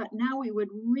screen, but now we would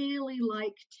really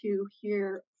like to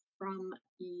hear from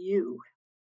you.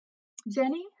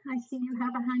 Jenny, I see you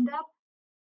have a hand up.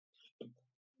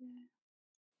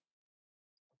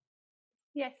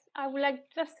 Yes, I would like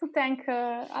just to thank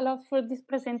a lot for this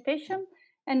presentation.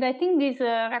 And I think these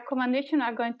recommendations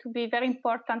are going to be very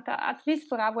important, at least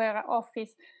for our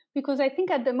office, because I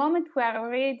think at the moment we are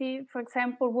already, for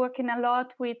example, working a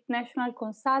lot with national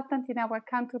consultants in our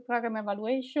country program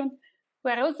evaluation.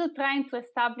 We're also trying to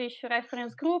establish a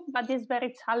reference group, but it's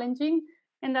very challenging.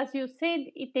 And as you said,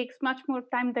 it takes much more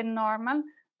time than normal.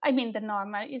 I mean, the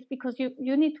normal is because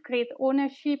you need to create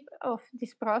ownership of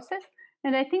this process.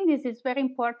 And I think this is very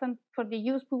important for the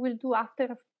use we will do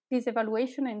after this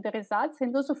evaluation and the results,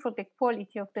 and also for the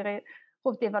quality of the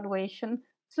evaluation.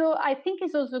 So I think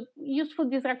it's also useful,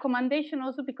 this recommendation,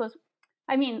 also because,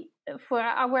 I mean, for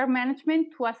our management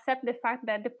to accept the fact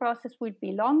that the process will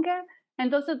be longer,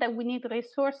 and also that we need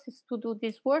resources to do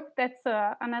this work. That's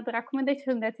another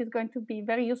recommendation that is going to be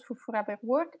very useful for our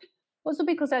work. Also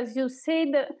because, as you said,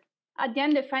 at the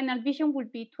end, the final vision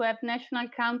would be to have national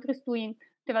countries doing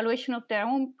the evaluation of their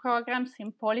own programs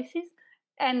and policies.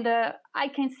 And I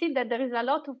can see that there is a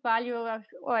lot of value of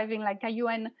having like a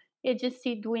UN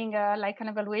agency doing like an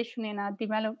evaluation in a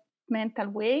developmental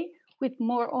way with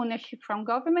more ownership from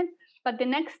government. But the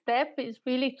next step is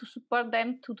really to support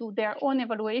them to do their own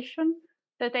evaluation,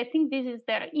 that I think this is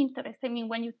their interest. I mean,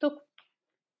 when you talk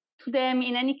to them,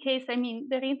 in any case, I mean,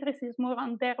 their interest is more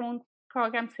on their own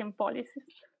programs and policies.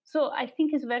 So I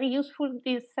think it's very useful,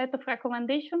 this set of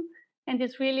recommendations, and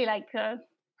it's really like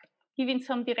giving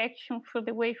some direction for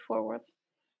the way forward.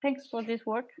 Thanks for this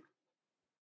work.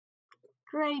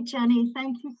 Great, Jenny.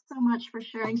 Thank you so much for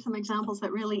sharing some examples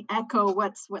that really echo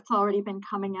what's already been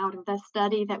coming out of the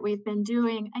study that we've been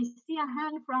doing. I see a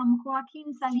hand from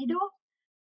Joaquin Salido.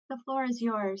 The floor is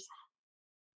yours.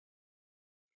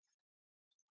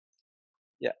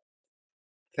 Yeah,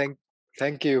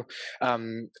 thank you.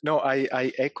 No,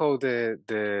 I echo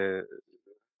the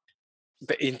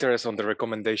interest on the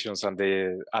recommendations and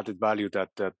the added value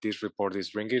that this report is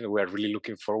bringing. We are really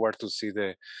looking forward to see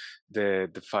the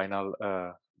final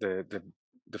the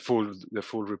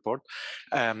full report.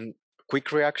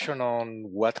 Quick reaction on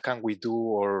what can we do,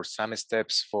 or some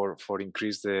steps for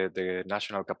increase the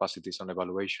national capacities on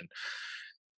evaluation.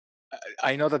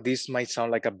 I know that this might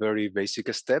sound like a very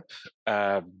basic step,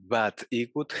 but it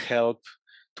would help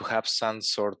to have some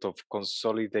sort of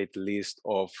consolidated list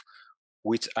of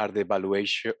which are the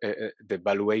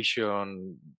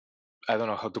evaluation, I don't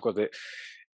know how to call it,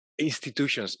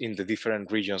 institutions in the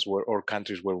different regions or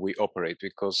countries where we operate,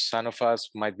 because some of us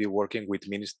might be working with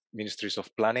ministries of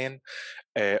planning.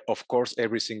 Of course,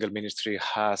 every single ministry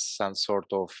has some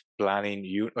sort of planning,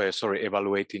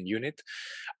 evaluating unit.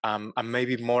 And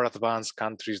maybe more advanced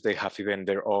countries, they have even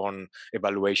their own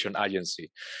evaluation agency.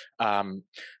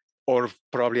 Or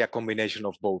probably a combination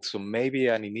of both. So maybe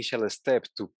an initial step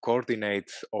to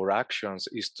coordinate our actions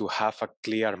is to have a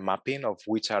clear mapping of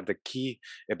which are the key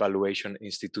evaluation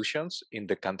institutions in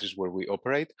the countries where we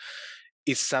operate.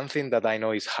 It's something that I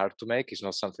know is hard to make. It's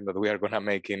not something that we are going to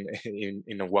make in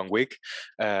 1 week,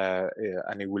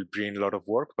 and it will bring a lot of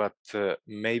work, but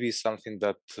maybe something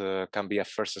that can be a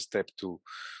first step to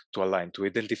align, to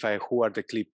identify who are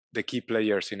the key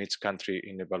players in each country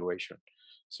in evaluation.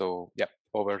 So yeah,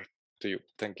 over to you.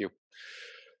 Thank you.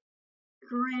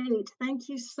 Great. Thank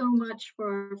you so much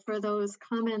for those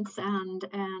comments and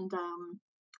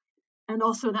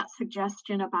also that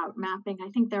suggestion about mapping. I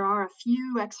think there are a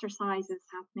few exercises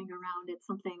happening around it,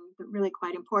 something that really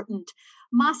quite important.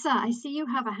 Masa, I see you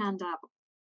have a hand up.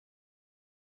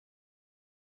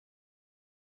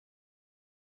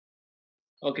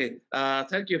 Okay,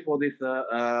 thank you for this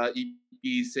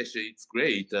EP session. It's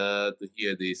great to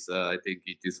hear this. I think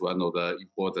it is one of the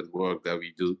important work that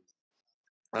we do.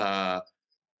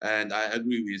 And I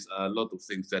agree with a lot of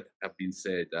things that have been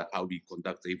said, how we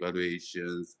conduct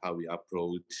evaluations, how we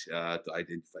approach to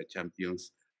identify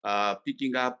champions.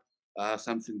 Picking up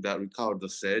something that Ricardo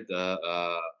said,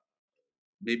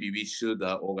 maybe we should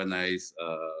organize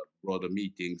broader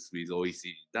meetings with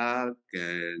OECD DAC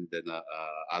and then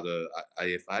other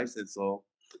IFIs and so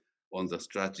on the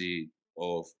strategy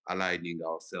of aligning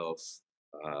ourselves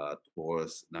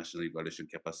towards national evaluation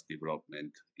capacity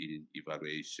development in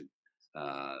evaluation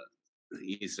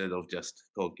instead of just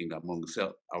talking among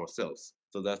ourselves.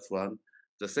 So that's one.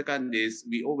 The second is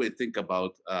we always think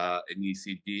about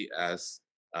NECD as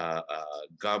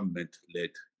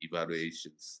government-led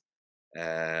evaluations.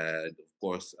 And of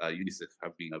course, UNICEF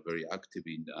have been very active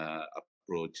in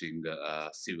approaching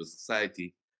civil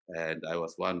society. And I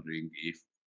was wondering if,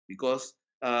 because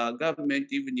government,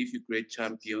 even if you create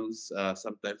champions,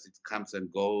 sometimes it comes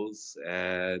and goes,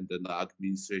 and the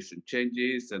administration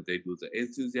changes, and they lose the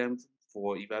enthusiasm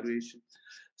for evaluation.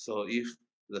 So if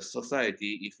the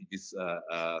society, if it is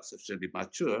sufficiently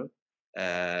mature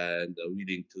and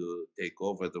willing to take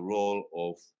over the role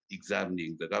of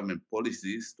examining the government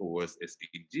policies towards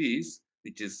SDGs,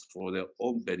 which is for their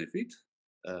own benefit,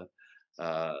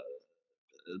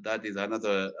 that is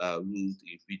another route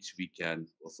in which we can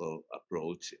also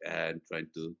approach and try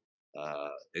to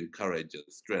encourage and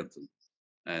strengthen.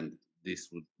 And this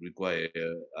would require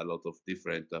a lot of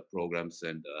different programs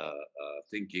and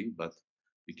thinking, but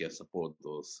we can support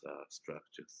those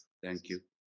structures. Thank you.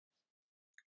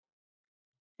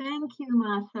 Thank you,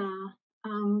 Martha.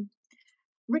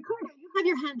 Ricardo, you have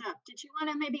your hand up. Did you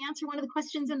want to maybe answer one of the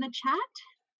questions in the chat?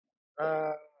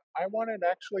 I wanted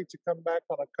actually to come back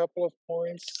on a couple of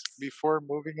points before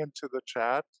moving into the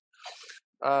chat.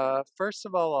 First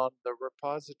of all, on the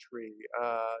repository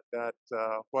that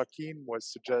Joaquin was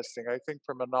suggesting, I think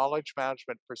from a knowledge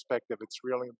management perspective, it's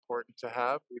really important to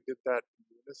have. We did that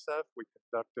in UNICEF. We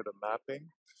conducted a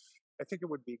mapping. I think it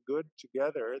would be good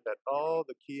together that all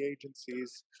the key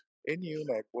agencies in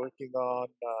UNEC working on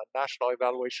national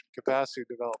evaluation capacity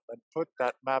development put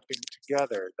that mapping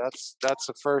together. That's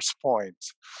the first point.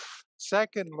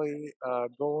 Secondly,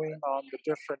 going on the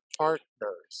different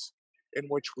partners in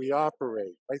which we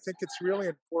operate. I think it's really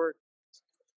important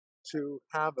to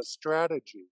have a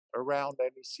strategy around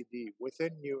NECD within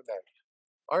UNEC.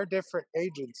 Our different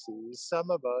agencies, some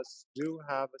of us do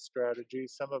have a strategy,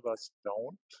 some of us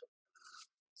don't.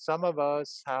 Some of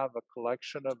us have a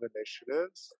collection of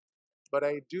initiatives, but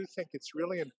I do think it's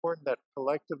really important that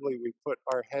collectively we put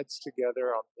our heads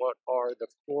together on what are the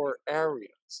core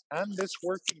areas. And this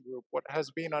working group, what has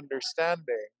been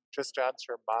understanding, just to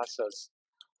answer Masa's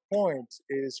point,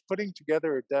 is putting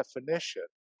together a definition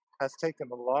has taken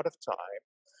a lot of time,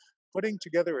 putting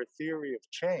together a theory of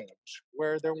change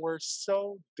where there were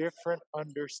so different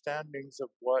understandings of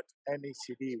what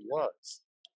NECD was.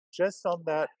 Just on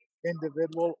that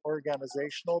individual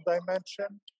organizational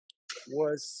dimension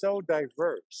was so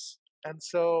diverse. And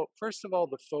so, first of all,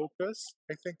 the focus,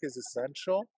 I think, is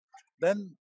essential.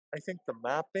 Then I think the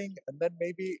mapping, and then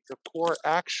maybe the core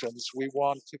actions we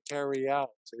want to carry out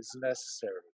is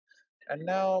necessary. And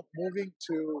now moving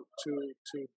to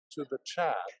the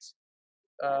chat,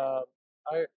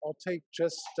 I'll take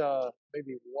just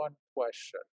maybe one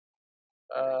question.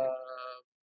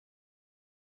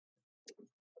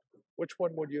 Which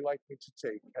one would you like me to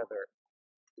take, Heather?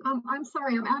 I'm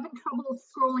sorry, I'm having trouble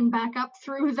scrolling back up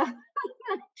through the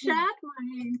chat.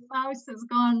 My mouse has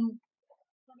gone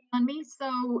on me.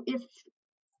 So if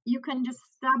you can just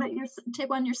stab at take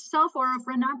one yourself, or if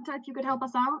Renata, if you could help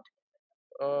us out.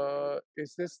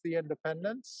 Is this the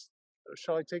independence?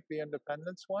 Shall I take the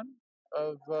independence one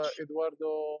of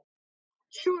Eduardo?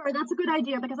 Sure, that's a good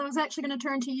idea, because I was actually going to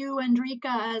turn to you and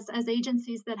Rika as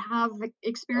agencies that have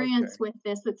experience with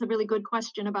this. That's a really good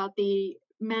question about the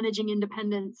managing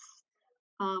independence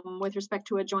with respect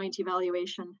to a joint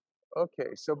evaluation.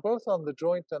 Okay, so both on the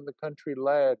joint and the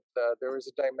country-led, there is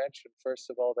a dimension, first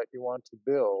of all, that you want to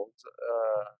build,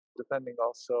 depending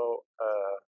also,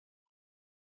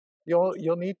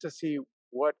 you'll need to see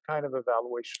what kind of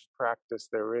evaluation practice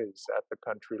there is at the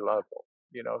country level.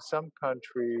 You know, some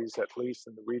countries, at least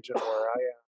in the region where I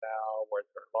am now, where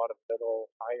there are a lot of middle,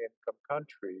 high-income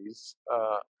countries,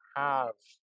 have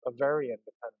a very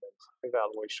independent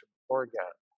evaluation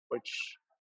organ, which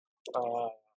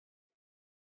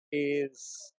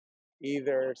is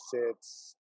either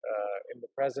sits in the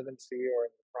presidency or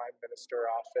in the prime minister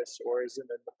office, or is an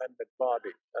independent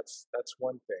body. That's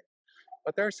one thing.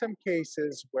 But there are some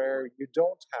cases where you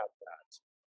don't have that.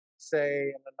 Say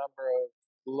in a number of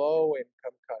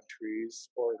low-income countries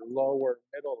or lower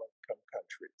middle-income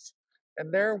countries.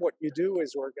 And there what you do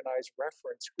is organize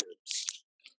reference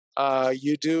groups.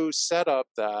 You do set up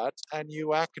that, and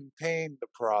you accompany the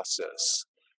process.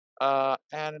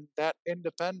 And that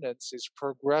independence is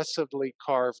progressively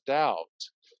carved out,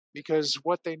 because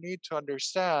what they need to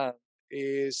understand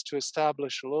is to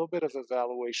establish a little bit of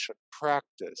evaluation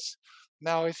practice.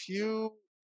 Now, if you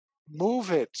move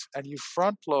it and you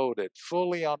front load it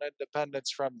fully on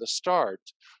independence from the start,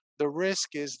 the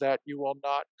risk is that you will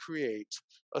not create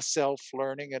a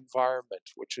self-learning environment,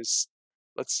 which is,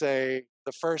 let's say,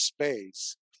 the first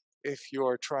base if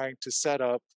you're trying to set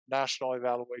up national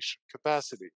evaluation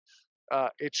capacity.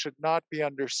 It should not be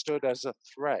understood as a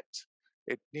threat.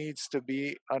 It needs to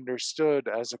be understood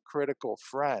as a critical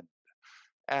friend.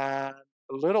 And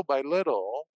little by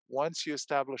little, once you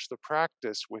establish the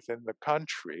practice within the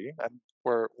country, and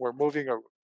we're moving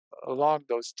along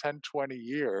those 10, 20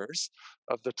 years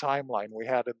of the timeline we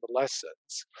had in the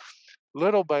lessons,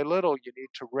 little by little, you need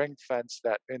to ring fence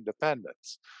that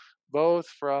independence, both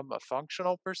from a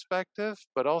functional perspective,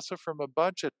 but also from a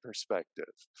budget perspective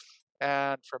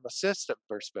and from a system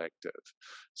perspective.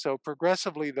 So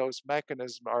progressively, those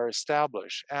mechanisms are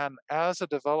established. And as a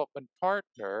development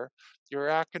partner, you're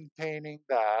accompanying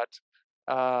that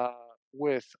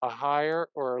with a higher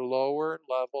or a lower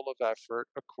level of effort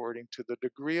according to the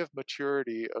degree of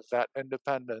maturity of that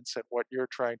independence and what you're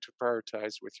trying to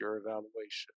prioritize with your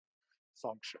evaluation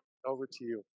function. Over to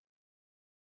you.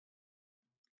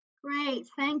 Great,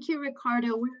 thank you,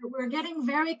 Ricardo. We're getting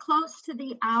very close to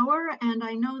the hour, and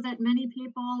I know that many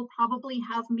people probably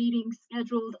have meetings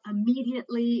scheduled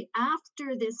immediately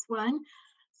after this one.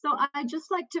 So I'd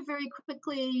just like to very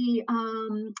quickly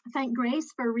thank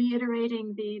Grace for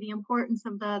reiterating the importance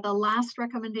of the last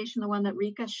recommendation, the one that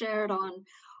Rika shared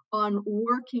on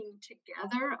working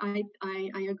together. I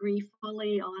agree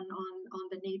fully on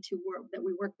the need to work, that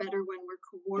we work better when we're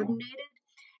coordinated.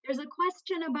 There's a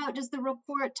question about, does the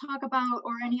report talk about,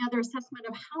 or any other assessment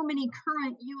of, how many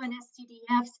current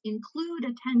UNSCDFs include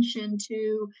attention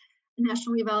to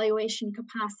national evaluation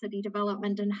capacity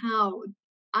development, and how?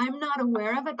 I'm not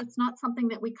aware of it. It's not something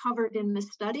that we covered in the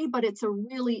study, but it's a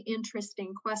really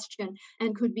interesting question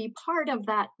and could be part of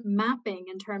that mapping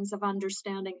in terms of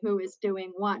understanding who is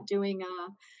doing what, doing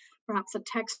perhaps a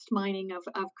text mining of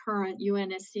current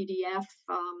UNSCDF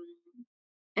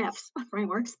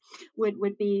frameworks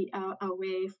would be a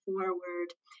way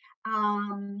forward.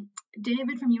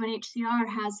 David from UNHCR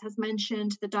has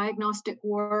mentioned the diagnostic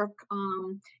work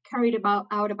carried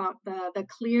out about the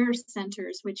CLEAR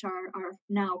centers, which are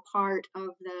now part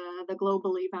of the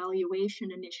Global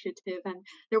Evaluation Initiative, and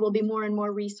there will be more and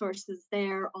more resources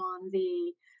there on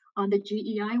the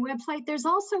GEI website. There's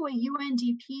also a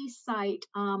UNDP site,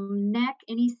 nec.undp.org,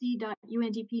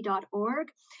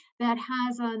 that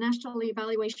has a National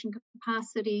Evaluation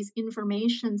Capacities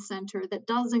Information Center that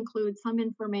does include some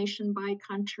information by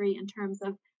country in terms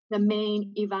of the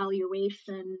main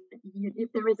evaluation,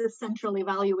 if there is a central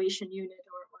evaluation unit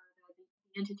or the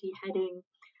entity heading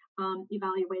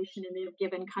evaluation in a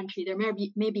given country. There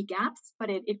may be gaps, but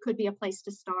it could be a place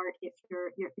to start if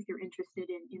you're interested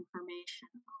in information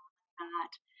on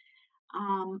that.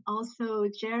 Also,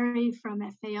 Jerry from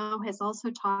FAO has also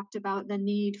talked about the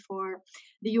need for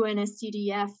the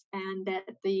UNSCDF, and that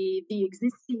the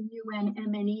existing UN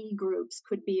MNE groups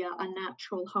could be a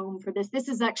natural home for this. This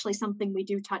is actually something we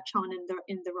do touch on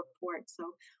in the report.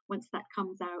 So once that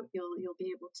comes out, you'll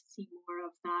be able to see more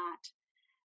of that.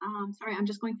 Sorry, I'm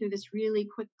just going through this really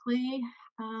quickly.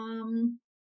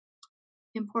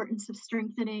 Importance of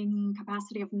strengthening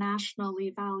capacity of national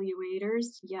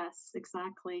evaluators. Yes,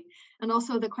 exactly. And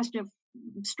also the question of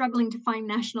struggling to find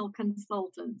national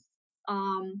consultants.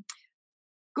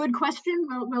 Good question.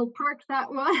 We'll park that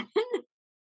one.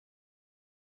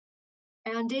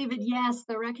 And David, yes,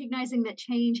 the recognizing that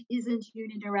change isn't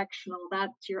unidirectional.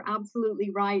 You're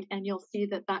absolutely right. And you'll see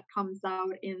that comes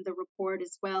out in the report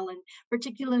as well. And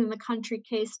particularly in the country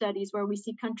case studies, where we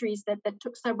see countries that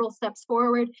took several steps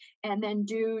forward, and then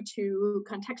due to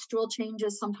contextual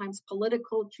changes, sometimes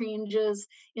political changes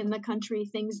in the country,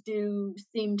 things do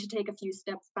seem to take a few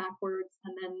steps backwards,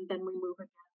 and then we move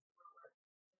again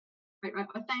forward.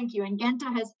 Right. Thank you. And Genta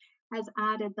has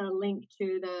added the link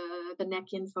to the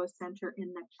NEC Info Center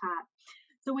in the chat.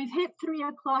 So we've hit 3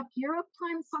 o'clock Europe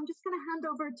time, so I'm just going to hand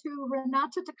over to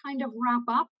Renata to kind of wrap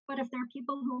up. But if there are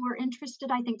people who are interested,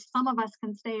 I think some of us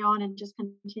can stay on and just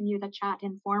continue the chat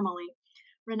informally.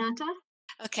 Renata?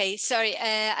 Okay, sorry.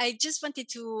 I just wanted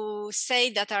to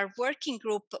say that our working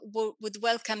group would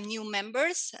welcome new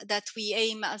members, that we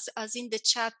aim, as in the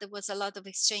chat, there was a lot of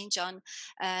exchange on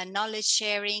knowledge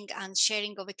sharing and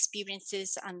sharing of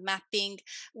experiences and mapping.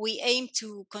 We aim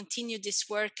to continue this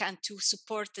work and to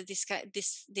support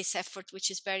this effort, which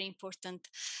is very important.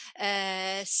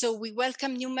 So we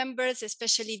welcome new members,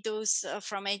 especially those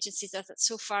from agencies that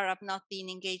so far have not been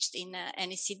engaged in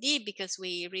NECD, because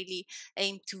we really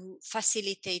aim to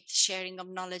facilitate sharing of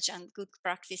knowledge and good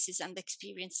practices and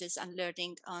experiences and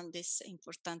learning on this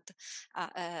important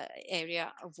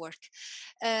area of work.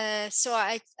 So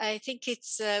I think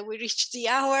we reached the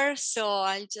hour, so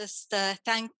I'll just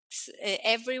thank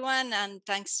everyone, and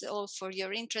thanks all for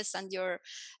your interest and your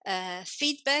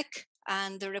feedback.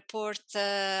 And the report,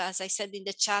 as I said in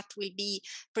the chat, will be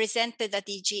presented at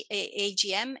the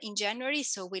AGM in January,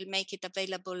 so we'll make it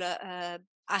available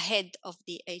ahead of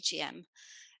the AGM.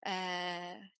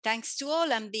 Thanks to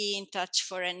all, and be in touch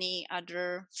for any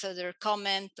other further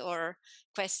comment or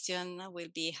question.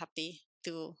 We'll be happy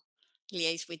to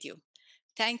liaise with you.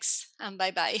 Thanks, and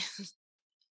bye-bye.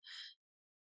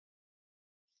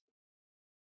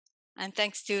 And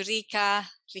thanks to Rika,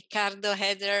 Ricardo,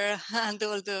 Heather, and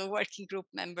all the working group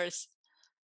members.